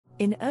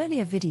In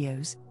earlier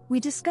videos,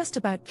 we discussed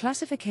about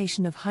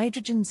classification of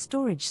hydrogen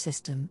storage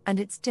system and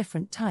its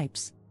different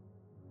types.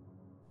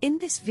 In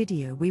this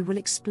video we will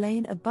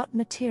explain about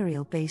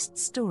material-based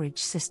storage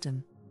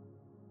system.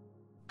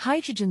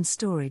 Hydrogen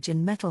storage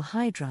in metal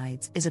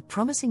hydrides is a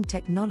promising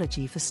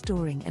technology for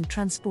storing and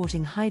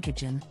transporting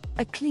hydrogen,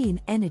 a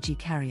clean energy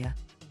carrier.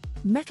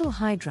 Metal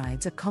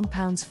hydrides are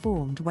compounds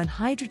formed when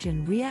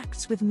hydrogen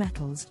reacts with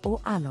metals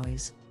or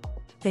alloys.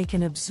 They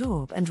can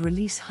absorb and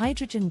release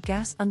hydrogen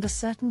gas under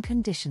certain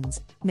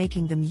conditions,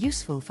 making them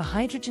useful for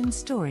hydrogen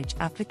storage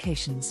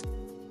applications.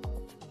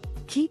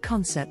 Key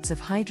concepts of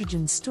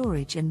hydrogen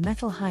storage in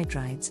metal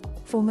hydrides.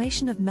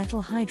 Formation of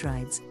metal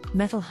hydrides.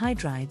 Metal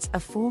hydrides are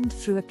formed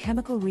through a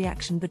chemical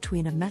reaction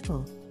between a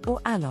metal, or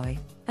alloy,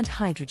 and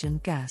hydrogen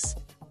gas.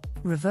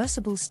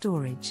 Reversible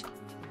storage.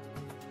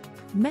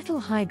 Metal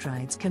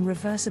hydrides can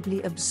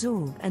reversibly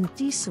absorb and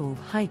desorb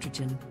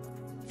hydrogen.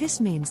 This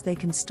means they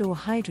can store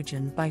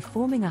hydrogen by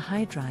forming a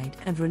hydride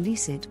and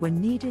release it when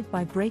needed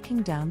by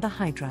breaking down the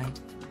hydride.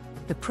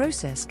 The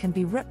process can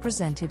be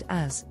represented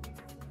as.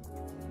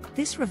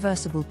 This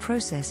reversible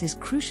process is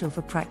crucial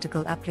for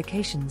practical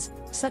applications,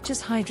 such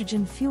as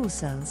hydrogen fuel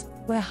cells,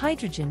 where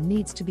hydrogen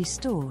needs to be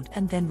stored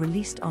and then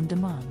released on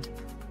demand.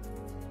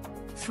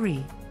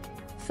 3.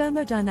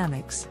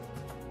 Thermodynamics.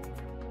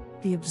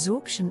 The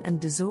absorption and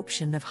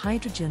desorption of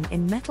hydrogen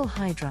in metal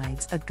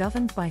hydrides are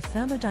governed by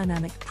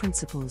thermodynamic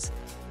principles.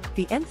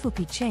 The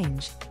enthalpy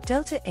change,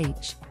 delta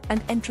H,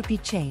 and entropy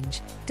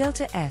change,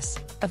 delta S,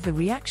 of the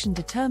reaction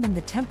determine the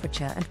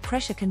temperature and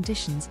pressure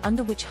conditions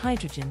under which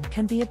hydrogen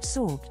can be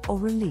absorbed or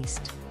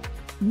released.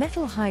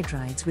 Metal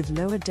hydrides with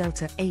lower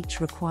delta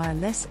H require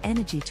less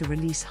energy to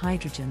release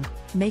hydrogen,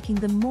 making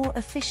them more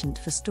efficient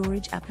for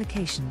storage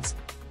applications.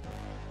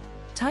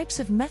 Types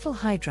of metal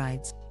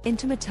hydrides.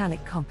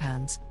 Intermetallic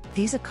compounds.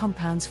 These are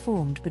compounds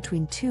formed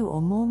between two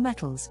or more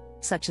metals,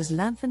 such as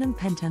lanthanum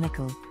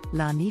pentanickel,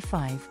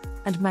 La-Ni5,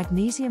 and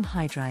magnesium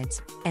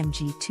hydrides,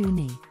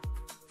 Mg2Ni.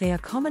 They are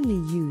commonly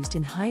used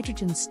in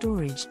hydrogen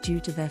storage due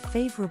to their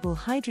favorable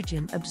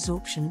hydrogen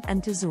absorption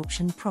and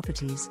desorption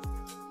properties.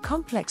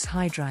 Complex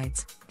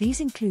hydrides. These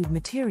include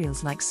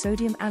materials like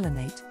sodium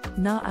allanate,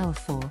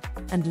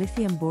 Na-Al4, and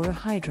lithium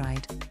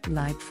borohydride,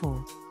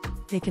 Lib4.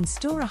 They can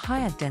store a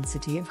higher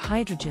density of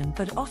hydrogen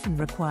but often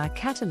require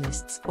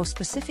catalysts or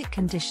specific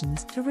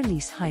conditions to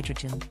release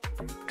hydrogen.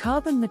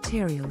 Carbon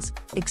materials.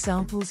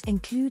 Examples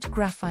include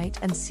graphite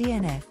and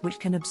CNF, which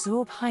can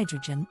absorb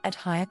hydrogen at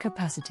higher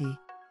capacity.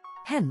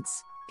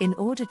 Hence, in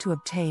order to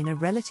obtain a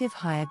relative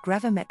higher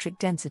gravimetric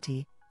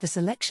density, the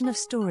selection of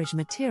storage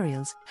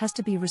materials has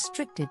to be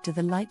restricted to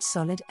the light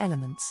solid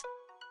elements.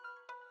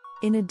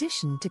 In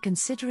addition to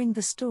considering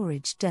the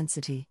storage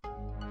density.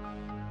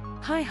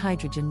 High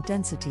hydrogen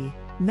density.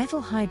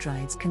 Metal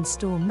hydrides can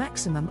store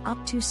maximum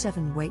up to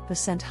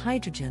 7%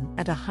 hydrogen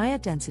at a higher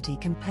density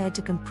compared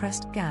to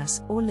compressed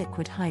gas or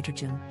liquid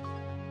hydrogen.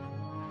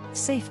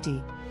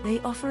 Safety. They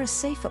offer a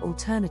safer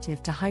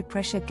alternative to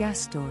high-pressure gas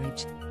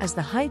storage, as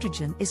the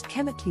hydrogen is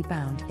chemically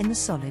bound in the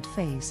solid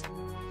phase.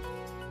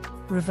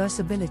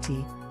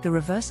 Reversibility. The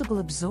reversible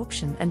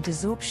absorption and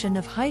desorption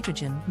of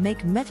hydrogen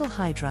make metal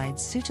hydrides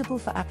suitable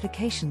for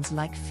applications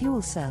like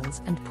fuel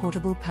cells and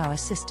portable power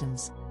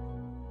systems.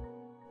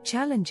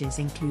 Challenges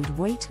include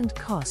weight and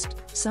cost.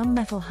 Some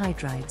metal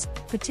hydrides,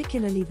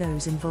 particularly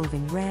those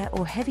involving rare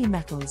or heavy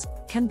metals,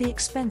 can be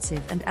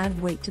expensive and add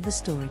weight to the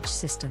storage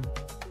system.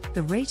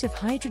 The rate of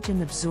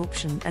hydrogen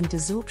absorption and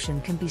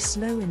desorption can be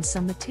slow in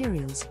some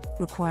materials,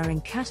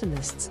 requiring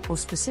catalysts or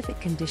specific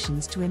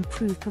conditions to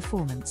improve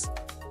performance.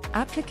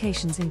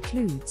 Applications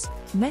includes,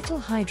 metal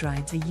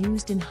hydrides are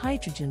used in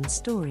hydrogen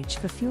storage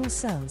for fuel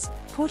cells,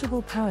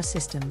 portable power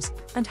systems,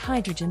 and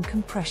hydrogen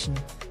compression.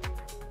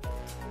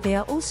 They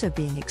are also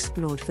being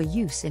explored for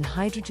use in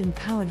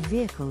hydrogen-powered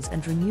vehicles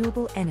and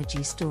renewable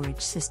energy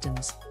storage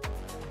systems.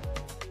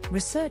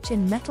 Research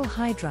in metal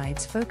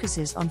hydrides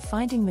focuses on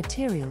finding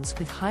materials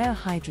with higher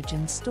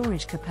hydrogen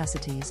storage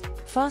capacities,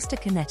 faster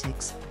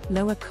kinetics,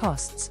 lower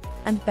costs,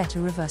 and better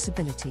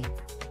reversibility.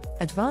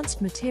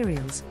 Advanced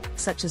materials,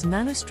 such as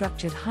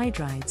nanostructured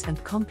hydrides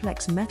and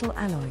complex metal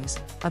alloys,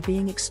 are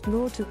being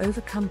explored to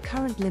overcome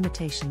current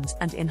limitations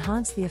and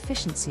enhance the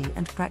efficiency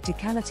and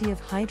practicality of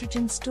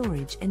hydrogen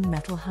storage in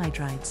metal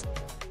hydrides.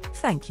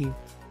 Thank you.